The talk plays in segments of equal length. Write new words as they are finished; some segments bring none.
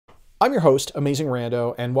I'm your host, Amazing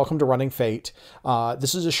Rando, and welcome to Running Fate.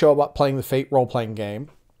 This is a show about playing the Fate role-playing game.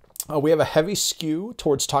 We have a heavy skew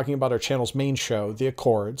towards talking about our channel's main show, The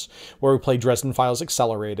Accords, where we play Dresden Files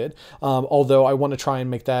Accelerated. Although I want to try and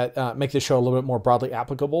make this show a little bit more broadly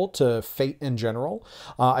applicable to Fate in general.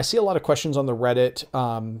 I see a lot of questions on the Reddit,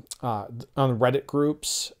 on Reddit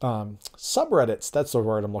groups, subreddits. That's the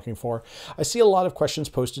word I'm looking for. I see a lot of questions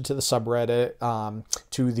posted to the subreddit,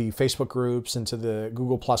 to the Facebook groups, and to the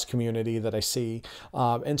Google Plus community that I see.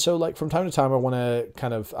 And so, like, from time to time, I want to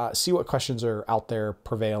kind of see what questions are out there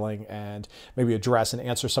prevailing, and maybe address and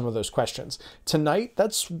answer some of those questions. Tonight,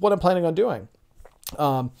 that's what I'm planning on doing.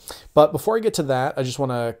 But before I get to that, I just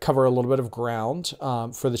want to cover a little bit of ground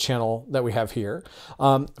for the channel that we have here.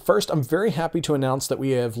 First, I'm very happy to announce that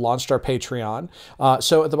we have launched our Patreon.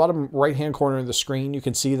 So at the bottom right-hand corner of the screen, you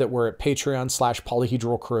can see that we're at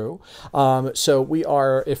Patreon/Polyhedral Crew. So we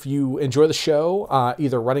are, if you enjoy the show,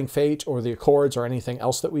 either Running Fate or The Accords or anything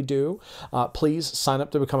else that we do, please sign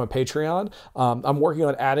up to become a Patreon. I'm working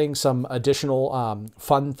on adding some additional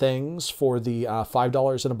fun things for the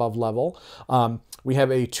 $5 and above level. We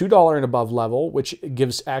have a $2 and above level, which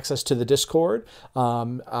gives access to the Discord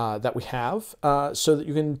that we have, so that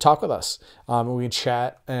you can talk with us. We can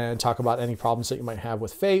chat and talk about any problems that you might have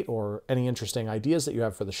with Fate or any interesting ideas that you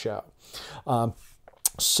have for the show.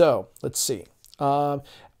 So let's see.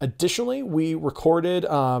 Additionally, we recorded,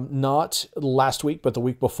 not last week, but the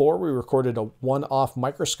week before, we recorded a one-off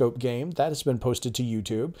Microscope game that has been posted to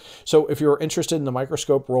YouTube. So if you're interested in the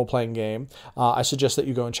Microscope role-playing game, I suggest that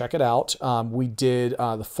you go and check it out. We did,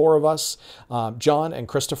 the four of us, John and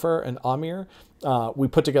Christopher and Amir. We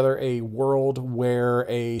put together a world where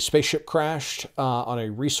a spaceship crashed on a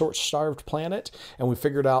resource-starved planet, and we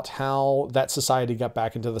figured out how that society got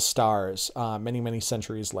back into the stars many, many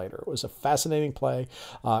centuries later. It was a fascinating play.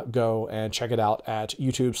 Go and check it out at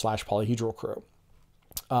YouTube/Polyhedral Crew.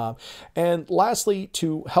 And lastly,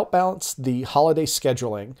 to help balance the holiday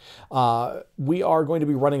scheduling, we are going to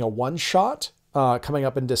be running a one-shot coming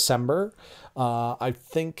up in December. I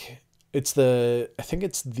think it's the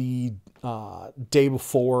day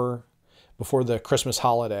before the Christmas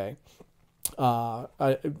holiday.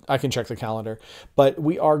 I can check the calendar, but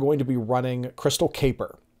we are going to be running Crystal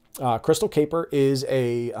Caper. Crystal Caper is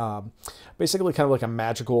a basically kind of like a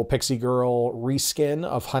magical pixie girl reskin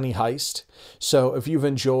of Honey Heist. So if you've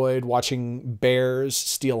enjoyed watching bears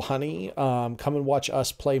steal honey, come and watch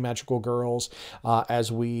us play magical girls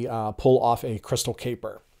as we pull off a Crystal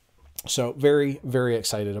Caper. So very, very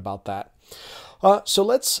excited about that. So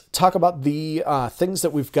let's talk about the things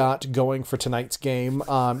that we've got going for tonight's game.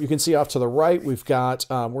 You can see off to the right, we've got,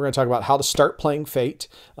 we're going to talk about how to start playing Fate.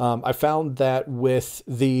 I found that with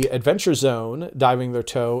the Adventure Zone diving their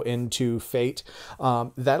toe into Fate,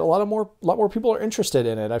 that a lot more people are interested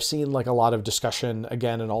in it. I've seen like a lot of discussion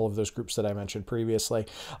again in all of those groups that I mentioned previously.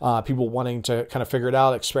 People wanting to kind of figure it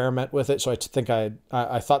out, experiment with it. So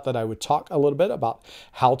I thought that I would talk a little bit about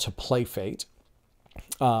how to play Fate.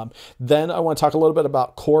 Then I want to talk a little bit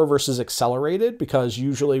about core versus accelerated, because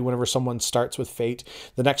usually whenever someone starts with Fate,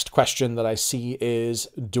 the next question that I see is,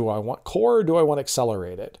 do I want core or do I want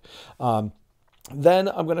accelerated? Then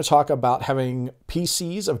I'm going to talk about having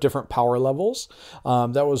PCs of different power levels.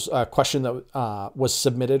 That was a question that was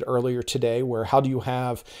submitted earlier today, where how do you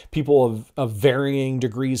have people of varying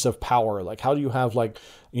degrees of power? Like how do you have, like,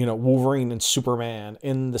 you know, Wolverine and Superman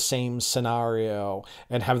in the same scenario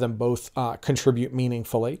and have them both contribute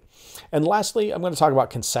meaningfully? And lastly, I'm going to talk about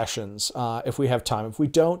concessions if we have time. If we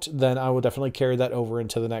don't, then I will definitely carry that over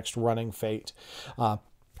into the next running Fate.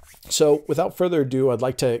 So without further ado, I'd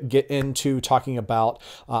like to get into talking about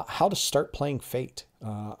how to start playing Fate.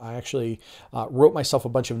 I actually wrote myself a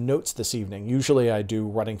bunch of notes this evening. Usually I do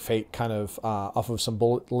running Fate kind of off of some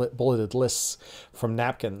bulleted lists from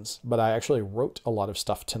napkins, but I actually wrote a lot of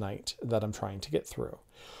stuff tonight that I'm trying to get through.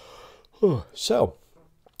 So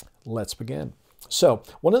let's begin. So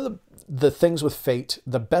one of the things with Fate,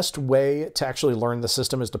 the best way to actually learn the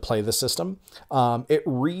system is to play the system. It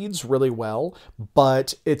reads really well,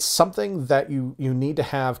 but it's something that you need to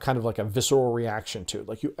have kind of like a visceral reaction to.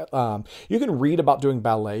 Like you can read about doing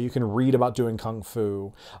ballet, you can read about doing kung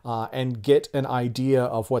fu, and get an idea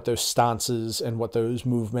of what those stances and what those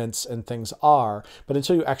movements and things are. But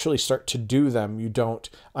until you actually start to do them, you don't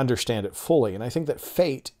understand it fully. And I think that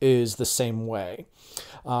Fate is the same way.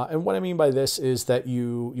 And what I mean by this is that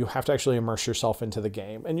you have to actually immerse yourself into the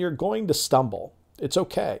game, and you're going to stumble. It's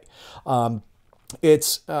okay.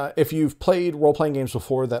 it's if you've played role-playing games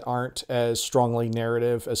before that aren't as strongly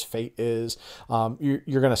narrative as Fate is,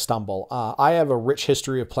 you're going to stumble. I have a rich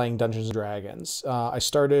history of playing Dungeons and Dragons. I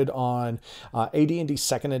started on AD&D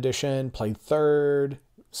 2nd edition, played 3rd,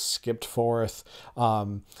 skipped 4th.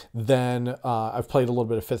 Then I've played a little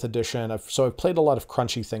bit of 5th edition. So I've played a lot of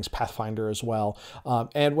crunchy things, Pathfinder as well.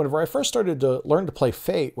 And whenever I first started to learn to play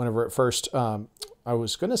Fate, whenever it first I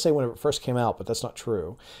was going to say when it first came out, but that's not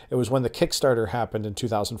true. It was when the Kickstarter happened in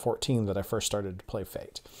 2014 that I first started to play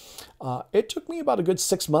Fate. It took me about a good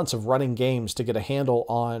 6 months of running games to get a handle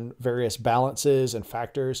on various balances and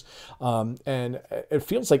factors. And it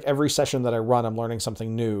feels like every session that I run, I'm learning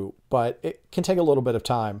something new, but it can take a little bit of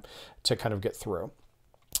time to kind of get through.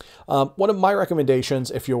 One of my recommendations,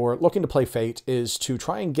 if you're looking to play Fate, is to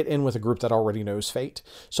try and get in with a group that already knows Fate.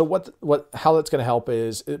 So how that's going to help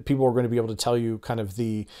is people are going to be able to tell you kind of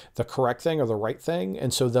the correct thing or the right thing,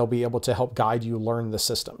 and so they'll be able to help guide you learn the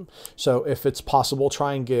system. So if it's possible,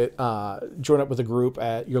 try and join up with a group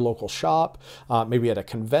at your local shop, maybe at a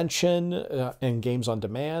convention, in Games on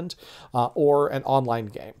Demand, or an online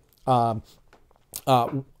game.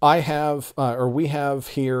 We have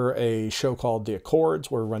here a show called The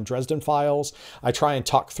Accords where we run Dresden Files. I try and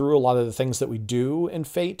talk through a lot of the things that we do in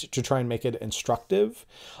Fate to try and make it instructive.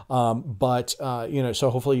 So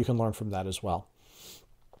hopefully you can learn from that as well.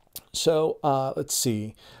 So let's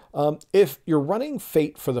see. If you're running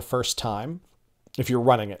Fate for the first time, if you're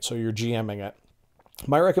running it, so you're GMing it,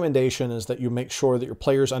 my recommendation is that you make sure that your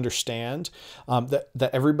players understand that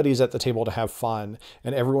everybody's at the table to have fun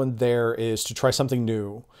and everyone there is to try something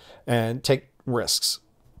new and take risks.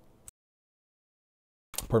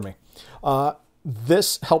 Pardon me.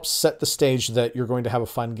 This helps set the stage that you're going to have a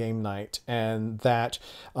fun game night, and that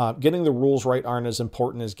getting the rules right aren't as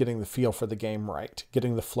important as getting the feel for the game right,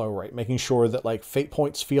 getting the flow right, making sure that like fate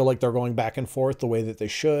points feel like they're going back and forth the way that they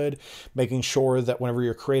should, making sure that whenever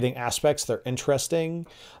you're creating aspects, they're interesting,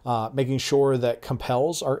 making sure that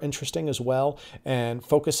compels are interesting as well, and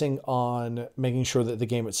focusing on making sure that the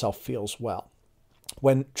game itself feels well.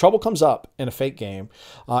 When trouble comes up in a Fate game,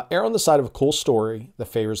 err on the side of a cool story that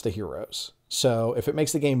favors the heroes. So if it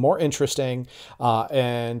makes the game more interesting,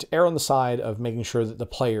 and err on the side of making sure that the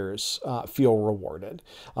players feel rewarded.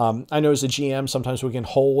 I know as a GM, sometimes we can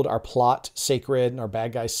hold our plot sacred and our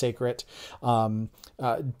bad guys sacred.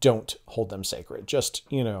 Don't hold them sacred. Just,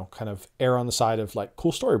 kind of err on the side of like,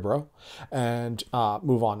 cool story, bro, and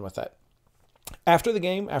move on with it. After the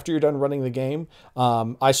game, after you're done running the game,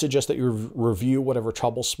 I suggest that you review whatever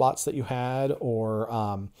trouble spots that you had,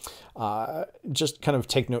 or just kind of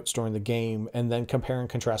take notes during the game and then compare and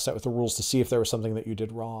contrast that with the rules to see if there was something that you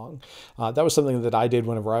did wrong. That was something that I did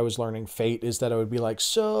whenever I was learning Fate, is that I would be like,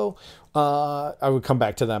 I would come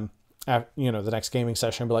back to them the next gaming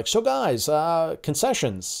session and be like, so guys,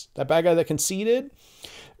 Concessions, that bad guy that conceded,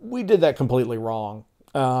 we did that completely wrong.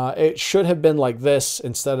 It should have been like this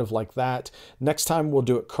instead of like that. Next time we'll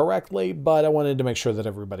do it correctly, but I wanted to make sure that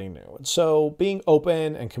everybody knew. And so being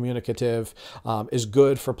open and communicative is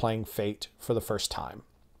good for playing Fate for the first time.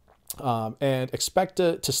 And expect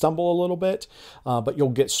to stumble a little bit, but you'll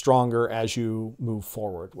get stronger as you move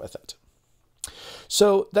forward with it.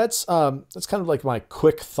 So that's kind of like my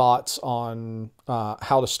quick thoughts on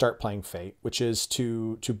how to start playing Fate, which is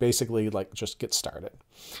to basically like just get started.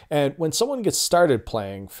 And when someone gets started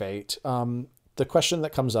playing Fate, the question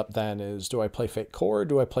that comes up then is, do I play Fate Core or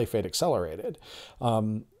do I play Fate Accelerated?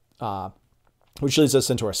 Which leads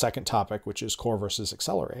us into our second topic, which is Core versus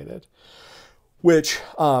Accelerated, which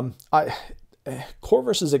Core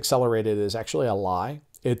versus Accelerated is actually a lie.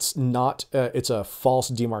 It's not, it's a false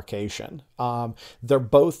demarcation. They're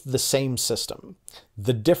both the same system.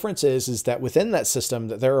 The difference is that within that system,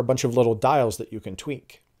 that there are a bunch of little dials that you can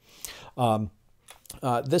tweak.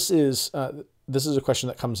 This is a question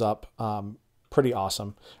that comes up pretty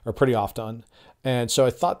often. And so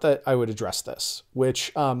I thought that I would address this,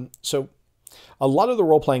 which, so a lot of the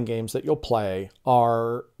role-playing games that you'll play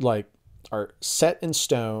are set in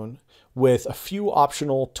stone with a few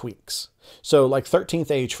optional tweaks. So like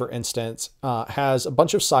 13th Age, for instance, has a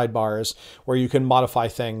bunch of sidebars where you can modify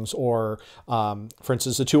things, or for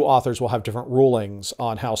instance, the two authors will have different rulings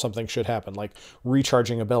on how something should happen, like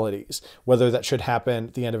recharging abilities, whether that should happen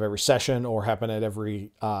at the end of every session or happen at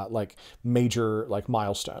every major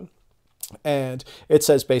milestone. And it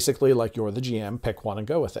says basically like, you're the GM, pick one and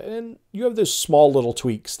go with it. And you have those small little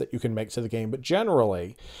tweaks that you can make to the game, but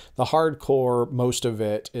generally the hardcore, most of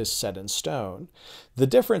it is set in stone. The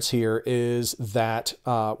difference here is that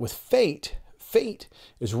with Fate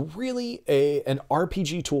is really an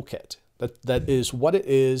RPG toolkit. That is what it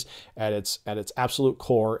is at its absolute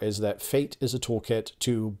core, is that Fate is a toolkit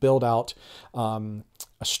to build out a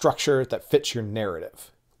structure that fits your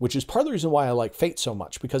narrative, which is part of the reason why I like Fate so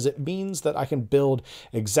much, because it means that I can build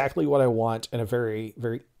exactly what I want in a very,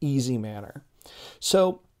 very easy manner.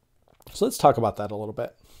 So let's talk about that a little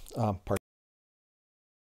bit.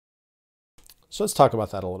 So let's talk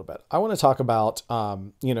about that a little bit. I want to talk about,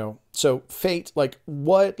 so Fate,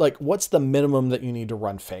 what's the minimum that you need to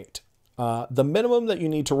run Fate? The minimum that you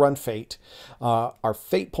need to run Fate are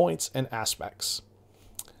Fate points and aspects.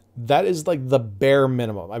 That is like the bare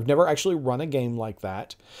minimum. I've never actually run a game like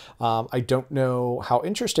that. I don't know how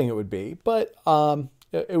interesting it would be, but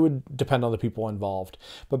it would depend on the people involved.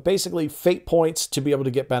 But basically, Fate points to be able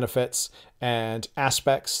to get benefits, and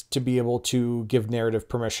aspects to be able to give narrative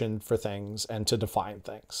permission for things and to define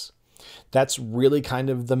things. That's really kind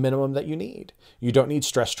of the minimum that you need. You don't need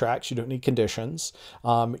stress tracks. You don't need conditions.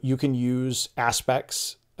 You can use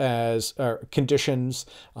aspects as conditions.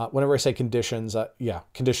 Whenever I say conditions,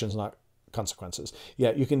 conditions, not consequences.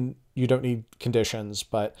 Yeah, you don't need conditions,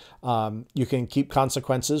 but you can keep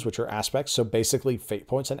consequences, which are aspects. So basically, Fate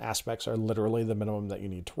points and aspects are literally the minimum that you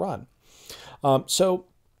need to run. So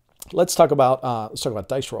let's talk about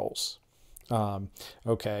dice rolls.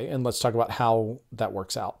 Okay, and let's talk about how that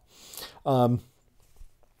works out.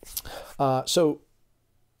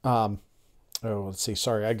 Oh, let's see.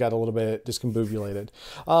 Sorry, I got a little bit discombobulated.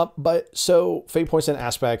 But so Fate points and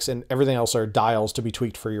aspects and everything else are dials to be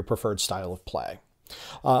tweaked for your preferred style of play.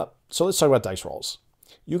 So let's talk about dice rolls.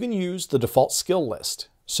 You can use the default skill list.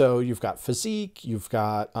 So you've got physique, you've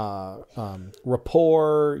got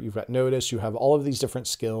rapport, you've got notice, you have all of these different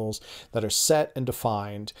skills that are set and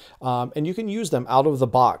defined, and you can use them out of the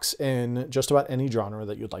box in just about any genre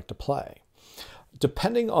that you'd like to play.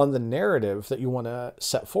 Depending on the narrative that you want to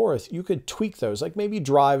set forth, you could tweak those. Like maybe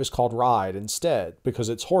drive is called ride instead because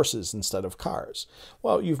it's horses instead of cars.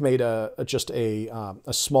 Well, you've made just a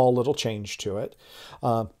small little change to it,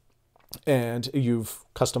 and you've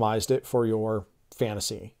customized it for your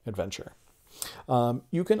fantasy adventure.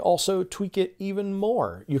 You can also tweak it even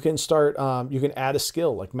more. You can start, you can add a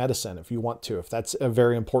skill like medicine if you want to, if that's a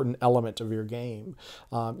very important element of your game.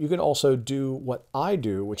 You can also do what I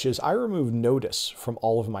do, which is I remove notice from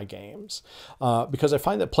all of my games because I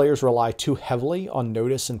find that players rely too heavily on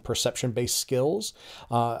notice and perception-based skills.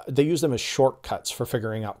 They use them as shortcuts for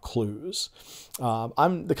figuring out clues.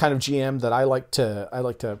 I'm the kind of GM that I like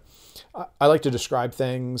to describe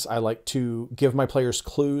things. I like to give my players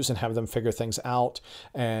clues and have them figure things out,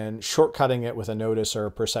 and shortcutting it with a notice or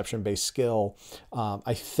a perception-based skill,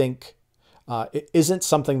 I think it isn't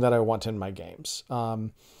something that I want in my games.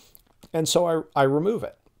 And so I remove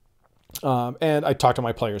it. And I talk to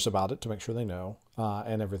my players about it to make sure they know,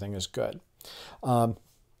 and everything is good.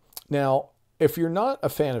 Now, if you're not a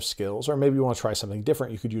fan of skills, or maybe you want to try something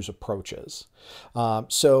different, you could use approaches.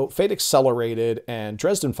 So Fate Accelerated and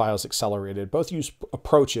Dresden Files Accelerated both use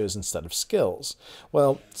approaches instead of skills.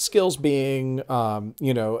 Well, skills being,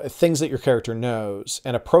 things that your character knows,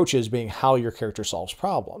 and approaches being how your character solves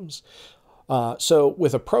problems. So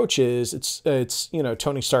with approaches, it's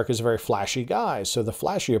Tony Stark is a very flashy guy. So the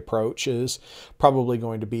flashy approach is probably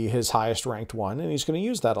going to be his highest ranked one, and he's going to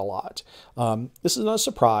use that a lot. This is not a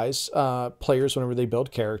surprise. Players, whenever they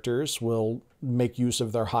build characters, will make use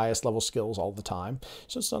of their highest level skills all the time.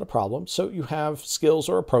 So it's not a problem. So you have skills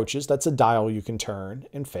or approaches. That's a dial you can turn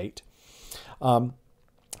in Fate.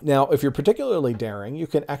 Now, if you're particularly daring, you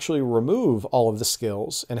can actually remove all of the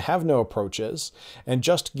skills and have no approaches and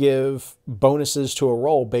just give bonuses to a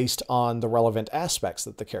roll based on the relevant aspects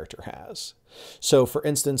that the character has. So, for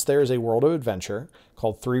instance, there is a world of adventure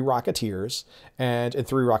called Three Rocketeers, and in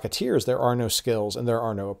Three Rocketeers, there are no skills and there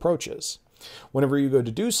are no approaches. Whenever you go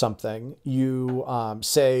to do something, you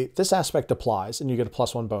say this aspect applies and you get a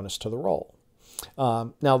 +1 bonus to the roll.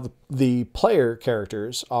 Now, the player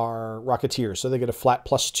characters are Rocketeers, so they get a flat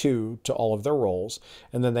 +2 to all of their rolls,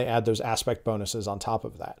 and then they add those aspect bonuses on top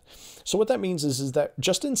of that. So what that means is that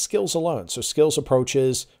just in skills alone, so skills,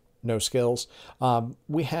 approaches, no skills,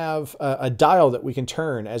 we have a dial that we can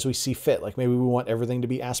turn as we see fit. Like maybe we want everything to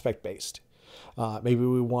be aspect-based. Maybe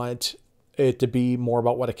we want it to be more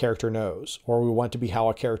about what a character knows, or we want it to be how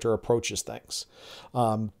a character approaches things.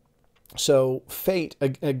 So Fate,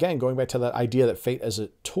 again, going back to that idea that Fate as a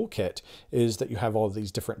toolkit is that you have all of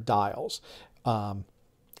these different dials.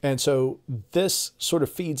 And so this sort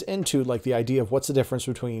of feeds into like the idea of what's the difference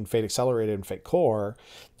between Fate Accelerated and Fate Core.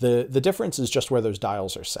 The difference is just where those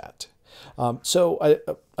dials are set.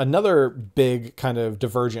 Another big kind of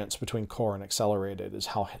divergence between Core and Accelerated is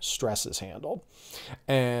how stress is handled.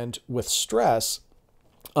 And with stress,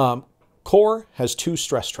 Core has 2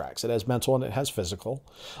 stress tracks. It has mental and it has physical.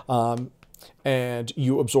 And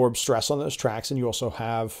you absorb stress on those tracks, and you also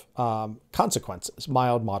have consequences,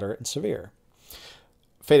 mild, moderate, and severe.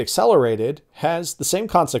 Fate Accelerated has the same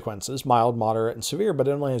consequences, mild, moderate, and severe, but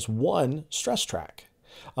it only has 1 stress track.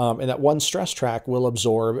 And that 1 stress track will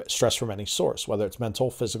absorb stress from any source, whether it's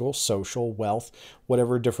mental, physical, social, wealth,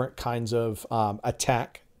 whatever different kinds of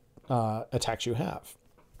attacks you have.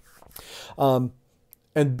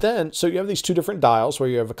 And then, so you have these 2 different dials where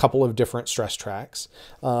you have a couple of different stress tracks.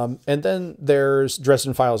 And then there's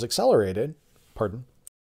Dresden Files Accelerated.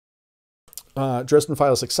 Dresden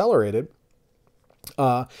Files Accelerated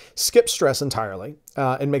skips stress entirely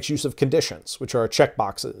and makes use of conditions, which are check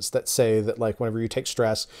boxes that say that, like, whenever you take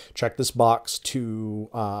stress, check this box to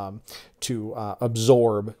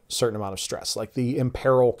absorb a certain amount of stress. Like the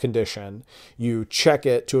imperil condition, you check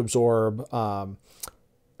it to absorb, I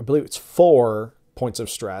believe it's 4 points of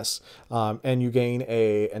stress, and you gain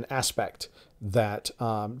an aspect that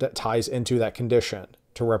that ties into that condition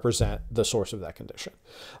to represent the source of that condition.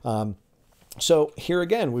 So here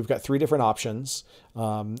again, we've got 3 different options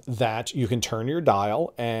that you can turn your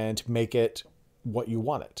dial and make it what you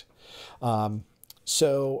want it.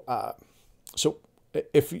 So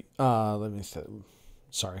if let me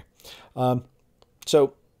sorry.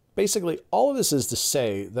 So basically, all of this is to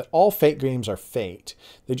say that all Fate games are Fate.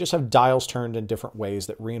 They just have dials turned in different ways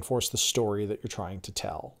that reinforce the story that you're trying to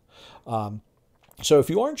tell. So if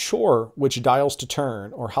you aren't sure which dials to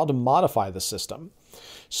turn or how to modify the system,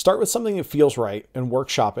 start with something that feels right and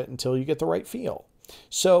workshop it until you get the right feel.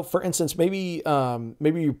 So for instance, maybe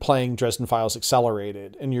you're playing Dresden Files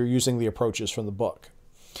Accelerated and you're using the approaches from the book.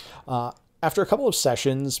 After a couple of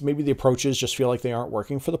sessions, maybe the approaches just feel like they aren't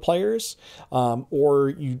working for the players,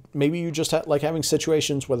 or maybe you just like having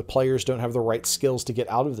situations where the players don't have the right skills to get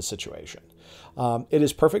out of the situation. It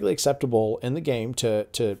is perfectly acceptable in the game to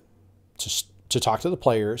talk to the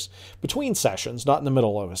players between sessions, not in the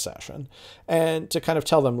middle of a session, and to kind of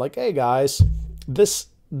tell them, like, hey guys, this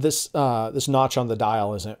notch on the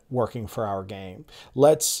dial isn't working for our game.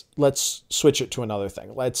 Let's switch it to another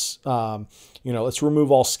thing. Let's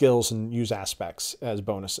remove all skills and use aspects as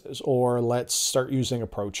bonuses, or let's start using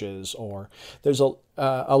approaches, or there's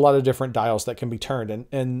a lot of different dials that can be turned.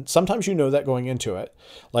 And sometimes you know that going into it.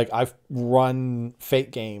 Like, I've run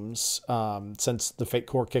Fate games since the Fate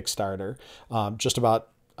Core Kickstarter, just about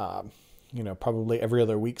probably every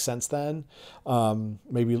other week since then,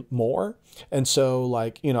 maybe more. And so,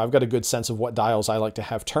 like, I've got a good sense of what dials I like to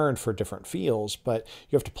have turned for different feels, but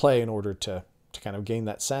you have to play in order to kind of gain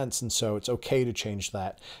that sense. And so it's okay to change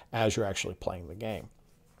that as you're actually playing the game.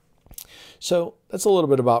 So that's a little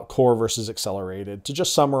bit about Core versus Accelerated. To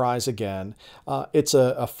just summarize again, it's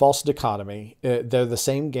a false dichotomy. They're the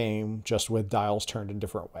same game, just with dials turned in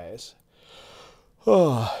different ways.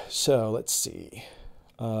 So let's see.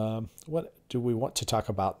 What do we want to talk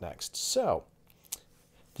about next? So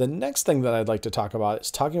the next thing that I'd like to talk about is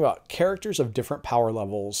talking about characters of different power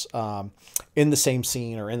levels in the same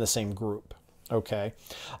scene or in the same group. Okay.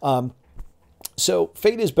 So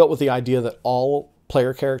Fate is built with the idea that all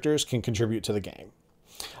player characters can contribute to the game.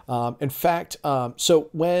 In fact, so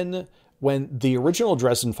when the original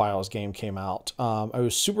Dresden Files game came out, I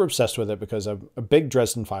was super obsessed with it because I'm a big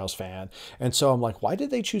Dresden Files fan. And so I'm like, why did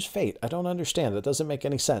they choose Fate? I don't understand. That doesn't make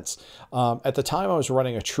any sense. At the time, I was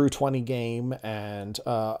running a True 20 game, and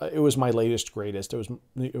it was my latest, greatest.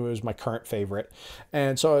 It was my current favorite.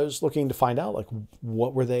 And so I was looking to find out, like,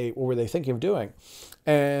 what were they thinking of doing?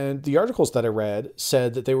 And the articles that I read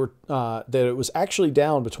said that that it was actually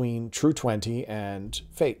down between True 20 and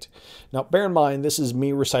Fate. Now, bear in mind, this is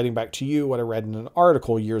me reciting back to you what I read in an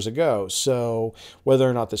article years ago. So whether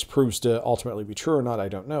or not this proves to ultimately be true or not, I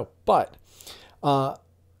don't know. But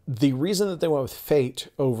the reason that they went with Fate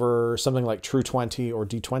over something like True 20 or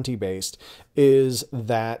D20 based is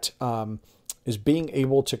that is being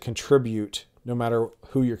able to contribute no matter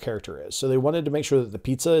who your character is. So they wanted to make sure that the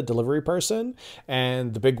pizza delivery person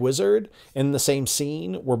and the big wizard in the same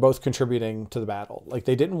scene were both contributing to the battle. Like,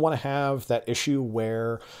 they didn't want to have that issue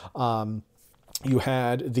where you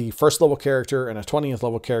had the first level character and a 20th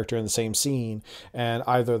level character in the same scene, and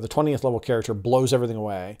either the 20th level character blows everything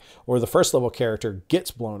away or the first level character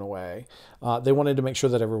gets blown away. They wanted to make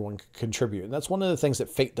sure that everyone could contribute. And that's one of the things that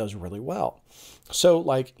Fate does really well. So,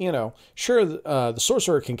 like, sure, the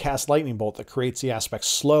sorcerer can cast lightning bolt that creates the aspect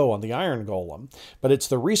slow on the iron golem, but it's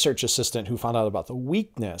the research assistant who found out about the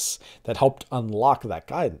weakness that helped unlock that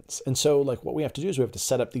guidance. And so, like, what we have to do is we have to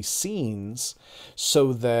set up these scenes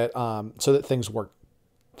so that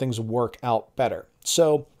things work out better.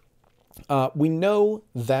 So We know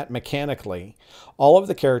that mechanically, all of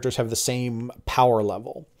the characters have the same power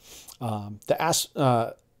level. So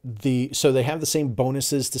they have the same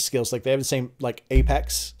bonuses to skills, like they have the same like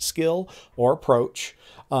apex skill or approach,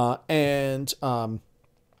 and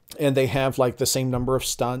they have like the same number of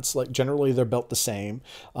stunts. Like generally they're built the same.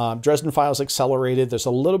 Dresden Files accelerated. There's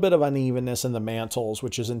a little bit of unevenness in the mantles,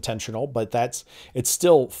 which is intentional, but it's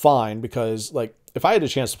still fine, because like if I had a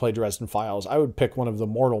chance to play Dresden Files, I would pick one of the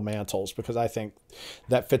mortal mantles, because I think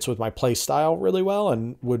that fits with my play style really well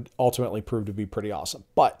and would ultimately prove to be pretty awesome.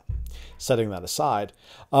 But setting that aside,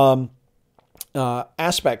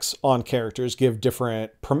 aspects on characters give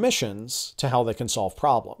different permissions to how they can solve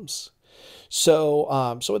problems.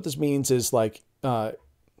 So what this means is like, so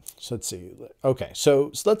let's see. Okay,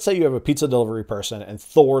 so let's say you have a pizza delivery person and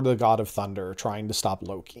Thor, the god of thunder, trying to stop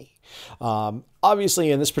Loki.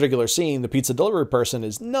 Obviously, in this particular scene, the pizza delivery person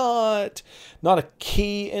is not a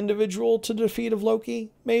key individual to the defeat of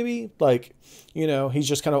Loki. Maybe like, he's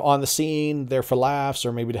just kind of on the scene there for laughs,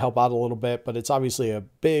 or maybe to help out a little bit. But it's obviously a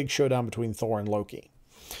big showdown between Thor and Loki.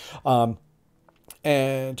 So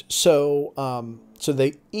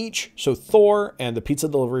Thor and the pizza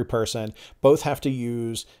delivery person both have to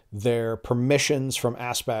use their permissions from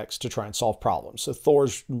aspects to try and solve problems. So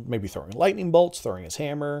Thor's maybe throwing lightning bolts, throwing his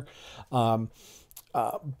hammer,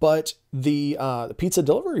 but the pizza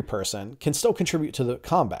delivery person can still contribute to the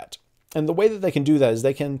combat. And the way that they can do that is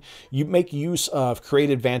you make use of create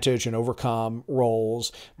advantage and overcome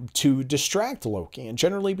rolls to distract Loki and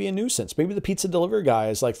generally be a nuisance. Maybe the pizza delivery guy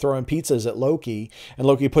is like throwing pizzas at Loki, and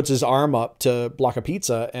Loki puts his arm up to block a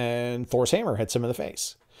pizza and Thor's hammer hits him in the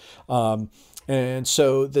face. And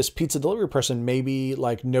so this pizza delivery person maybe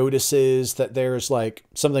like notices that there's like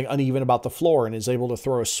something uneven about the floor and is able to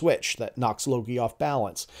throw a switch that knocks Loki off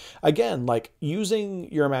balance. Again, like using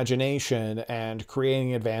your imagination and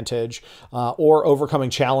creating advantage, or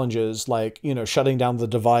overcoming challenges like, shutting down the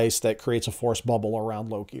device that creates a force bubble around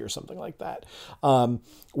Loki or something like that.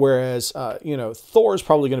 Whereas, Thor's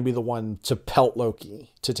probably going to be the one to pelt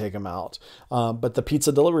Loki to take him out. But the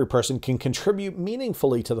pizza delivery person can contribute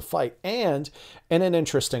meaningfully to the fight and in an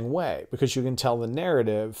interesting way, because you can tell the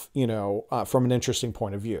narrative, from an interesting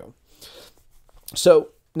point of view. So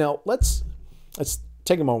now let's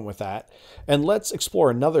take a moment with that and let's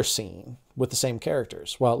explore another scene with the same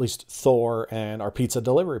characters. Well, at least Thor and our pizza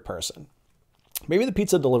delivery person. Maybe the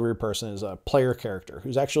pizza delivery person is a player character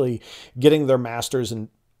who's actually getting their master's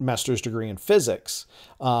degree in physics.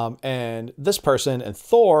 And this person and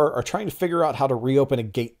Thor are trying to figure out how to reopen a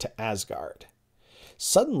gate to Asgard.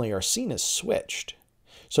 Suddenly our scene is switched.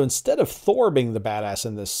 So instead of Thor being the badass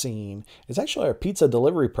in this scene, it's actually our pizza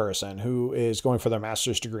delivery person who is going for their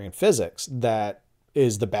master's degree in physics that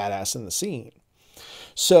is the badass in the scene.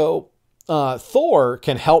 So Thor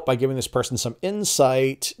can help by giving this person some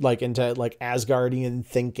insight, like into like Asgardian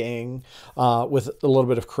thinking, with a little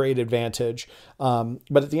bit of create advantage.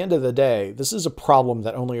 But at the end of the day, this is a problem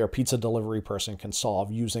that only our pizza delivery person can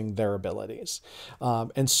solve using their abilities.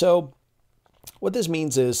 And so what this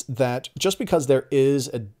means is that just because there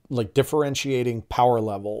is differentiating power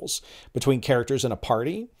levels between characters in a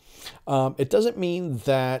party, it doesn't mean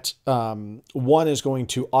that one is going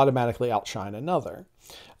to automatically outshine another.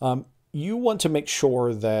 You want to make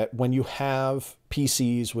sure that when you have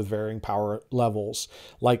PCs with varying power levels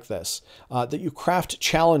like this, that you craft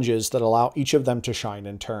challenges that allow each of them to shine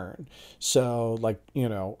in turn. So you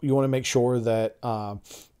want to make sure that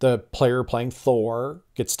the player playing Thor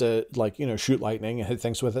gets to shoot lightning and hit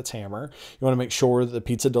things with its hammer. You want to make sure that the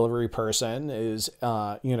pizza delivery person is,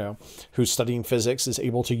 who's studying physics is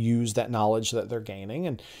able to use that knowledge that they're gaining.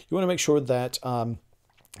 And you want to make sure that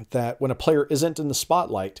that when a player isn't in the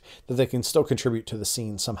spotlight, that they can still contribute to the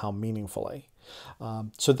scene somehow meaningfully.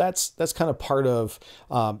 So that's kind of part of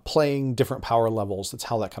playing different power levels. That's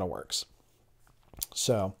how that kind of works.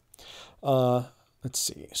 So let's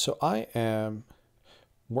see. So I am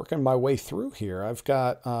working my way through here. I've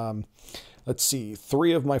got, let's see,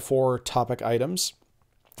 3 of my 4 topic items.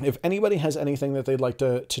 If anybody has anything that they'd like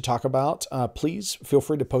to talk about, please feel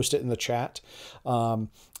free to post it in the chat.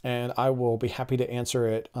 And I will be happy to answer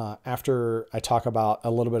it after I talk about a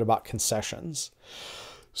little bit about concessions.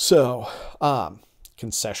 So,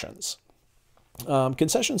 concessions.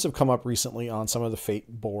 Concessions have come up recently on some of the Fate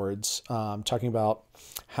boards, talking about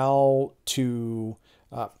how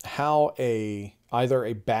either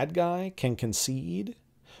a bad guy can concede,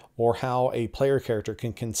 or how a player character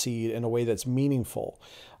can concede in a way that's meaningful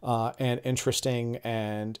and interesting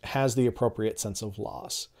and has the appropriate sense of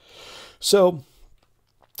loss. So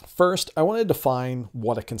first, I want to define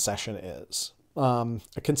what a concession is. a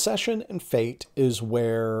concession in Fate is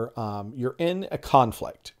where you're in a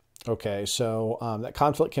conflict. Okay, so that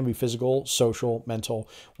conflict can be physical, social, mental,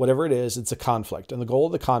 whatever it is, it's a conflict. And the goal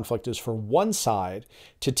of the conflict is for one side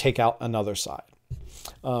to take out another side.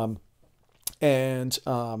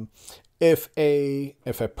 If a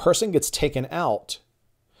person gets taken out,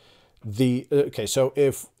 so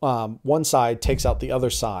if one side takes out the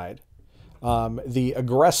other side, the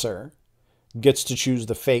aggressor gets to choose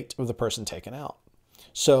the fate of the person taken out.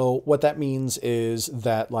 So what that means is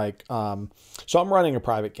that so I'm running a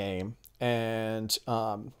private game, and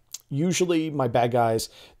usually my bad guys,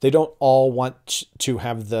 they don't all want to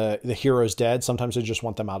have the heroes dead. Sometimes they just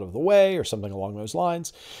want them out of the way or something along those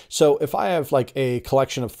lines. So if I have like a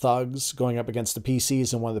collection of thugs going up against the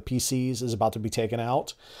PCs and one of the PCs is about to be taken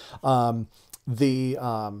out, or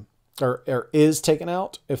is taken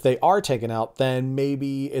out. If they are taken out, then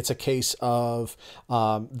maybe it's a case of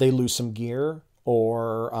they lose some gear,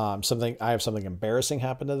 or I have something embarrassing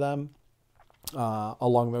happen to them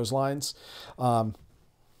along those lines.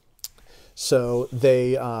 So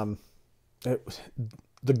the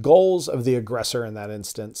goals of the aggressor in that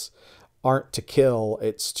instance aren't to kill,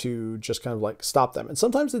 it's to just kind of like stop them. And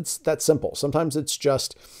sometimes it's that simple. Sometimes it's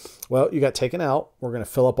just, well, you got taken out. We're going to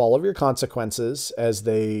fill up all of your consequences as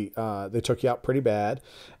they took you out pretty bad.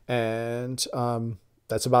 And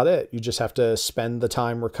that's about it. You just have to spend the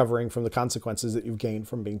time recovering from the consequences that you've gained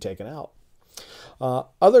from being taken out.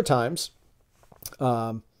 Other times,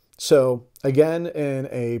 so again, in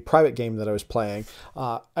a private game that I was playing,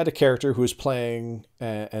 I had a character who was playing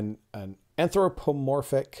an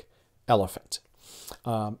anthropomorphic elephant.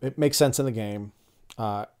 It makes sense in the game.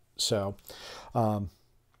 Let's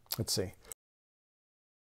see.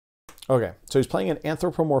 Okay, so he's playing an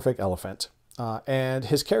anthropomorphic elephant. And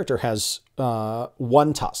his character has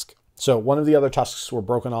one tusk. So one of the other tusks were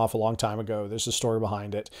broken off a long time ago. There's a story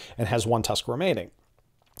behind it, and has one tusk remaining.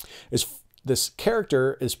 This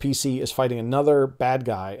character, his PC, is fighting another bad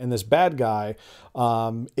guy, and this bad guy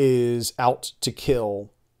is out to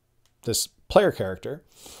kill this player character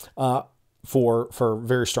for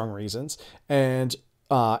very strong reasons. And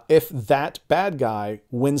if that bad guy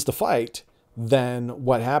wins the fight, then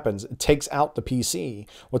what happens? It takes out the PC.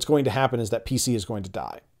 What's going to happen is that PC is going to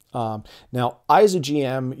die. Now, I as a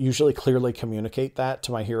GM usually clearly communicate that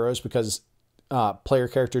to my heroes, because player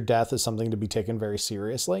character death is something to be taken very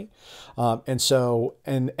seriously. And so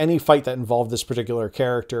in any fight that involved this particular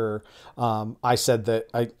character, I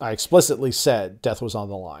explicitly said death was on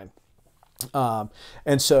the line.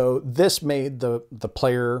 And so this made the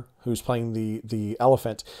player who's playing the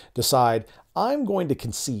elephant decide, I'm going to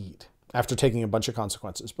concede after taking a bunch of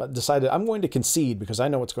consequences, but decided I'm going to concede because I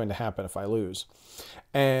know what's going to happen if I lose.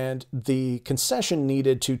 And the concession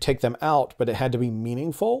needed to take them out, but it had to be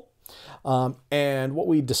meaningful. And what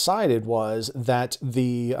we decided was that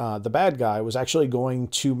the bad guy was actually going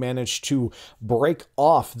to manage to break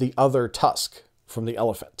off the other tusk from the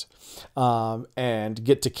elephant, and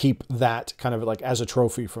get to keep that kind of like as a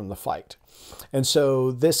trophy from the fight. And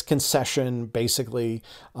so this concession basically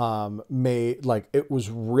it was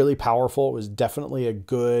really powerful. It was definitely a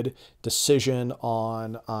good decision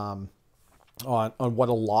on what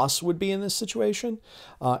a loss would be in this situation,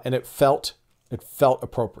 and it felt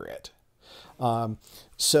appropriate.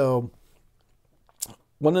 So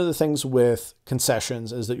one of the things with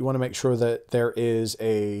concessions is that you want to make sure that there is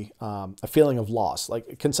a feeling of loss.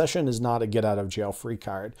 Like, concession is not a get out of jail free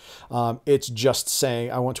card. It's just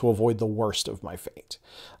saying, I want to avoid the worst of my fate.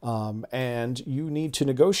 And you need to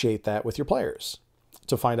negotiate that with your players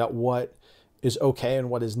to find out what is okay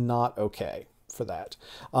and what is not okay for that.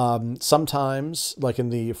 Sometimes, like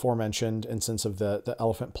in the aforementioned instance of the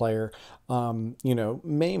elephant player,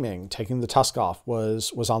 maiming, taking the tusk off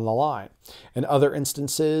was on the line. In other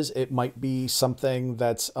instances, it might be something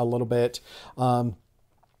that's a little bit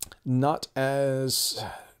not as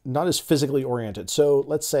physically oriented. So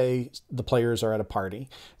let's say the players are at a party,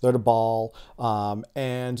 they're at a ball,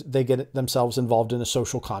 and they get themselves involved in a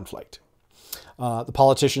social conflict. The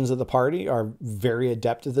politicians at the party are very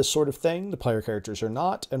adept at this sort of thing. The player characters are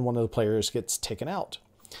not, and one of the players gets taken out.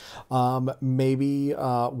 Maybe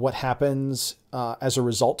what happens as a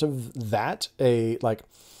result of that,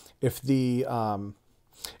 if the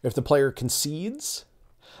player concedes,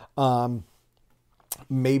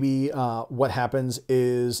 maybe what happens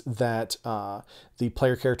is that the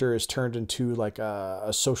player character is turned into like a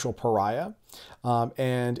social pariah,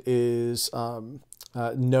 and is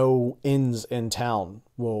no inns in town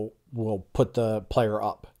will put the player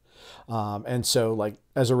up. And so like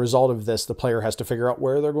as a result of this, the player has to figure out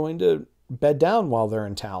where they're going to bed down while they're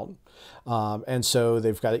in town. And so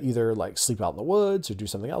they've got to either like sleep out in the woods or do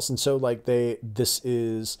something else. And so like this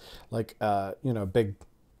is like, you know, big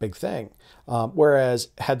thing. Whereas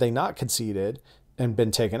had they not conceded and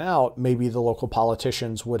been taken out, maybe the local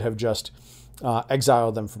politicians would have just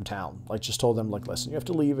exiled them from town. Like just told them like, listen, you have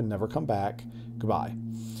to leave and never come back. Goodbye.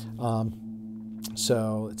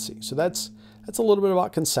 So let's see. So that's a little bit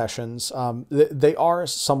about concessions. They are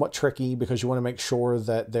somewhat tricky because you want to make sure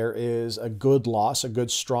that there is a good loss, a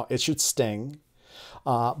good strong, it should sting,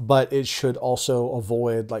 but it should also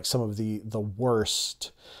avoid like some of the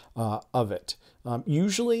worst of it.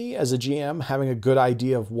 Usually as a GM, having a good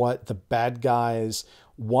idea of what the bad guys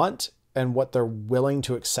want and what they're willing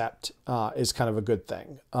to accept is kind of a good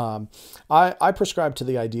thing. I prescribe to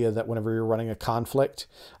the idea that whenever you're running a conflict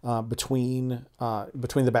between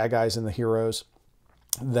the bad guys and the heroes,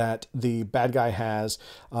 that the bad guy has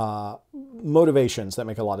motivations that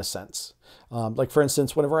make a lot of sense. Like for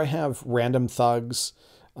instance, whenever I have random thugs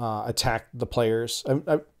attack the players,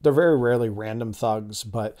 they're very rarely random thugs,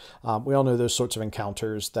 but we all know those sorts of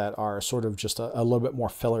encounters that are sort of just a little bit more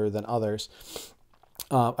filler than others.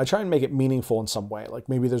 I try and make it meaningful in some way. Like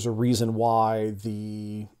maybe there's a reason why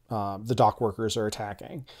the dock workers are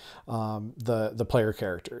attacking the player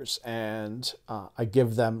characters, and I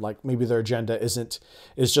give them like maybe their agenda is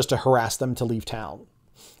just to harass them to leave town.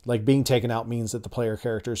 Like being taken out means that the player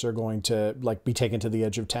characters are going to like be taken to the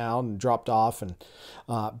edge of town and dropped off and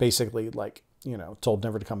basically like, you know, told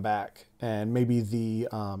never to come back. And maybe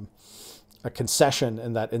a concession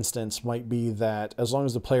in that instance might be that as long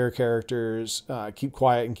as the player characters keep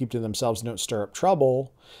quiet and keep to themselves and don't stir up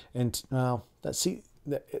trouble, and that's a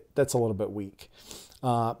little bit weak.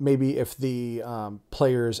 Maybe if the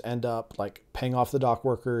players end up like paying off the dock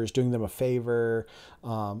workers, doing them a favor,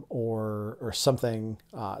 or something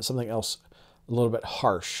else a little bit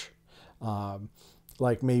harsh.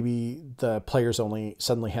 Like maybe the players only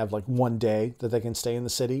suddenly have like one day that they can stay in the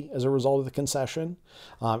city as a result of the concession.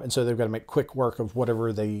 And so they've got to make quick work of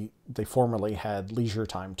whatever they formerly had leisure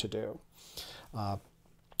time to do.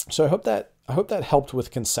 So I hope that helped with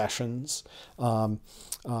concessions.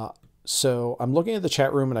 So I'm looking at the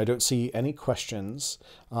chat room and I don't see any questions.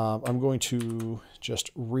 I'm going to just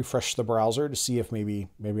refresh the browser to see if maybe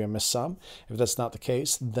I missed some. If that's not the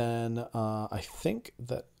case, then I think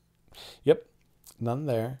that, yep, none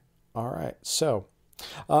there. All right. So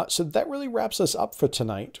that really wraps us up for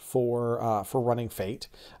tonight for running Fate.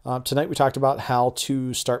 Tonight we talked about how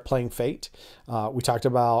to start playing Fate. We talked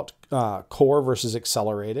about core versus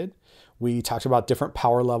accelerated. We talked about different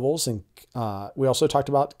power levels, and we also talked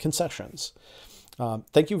about concessions.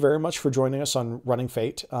 Thank you very much for joining us on Running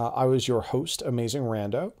Fate. I was your host, Amazing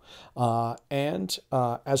Rando. And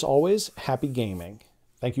as always, happy gaming.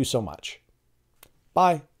 Thank you so much.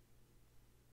 Bye.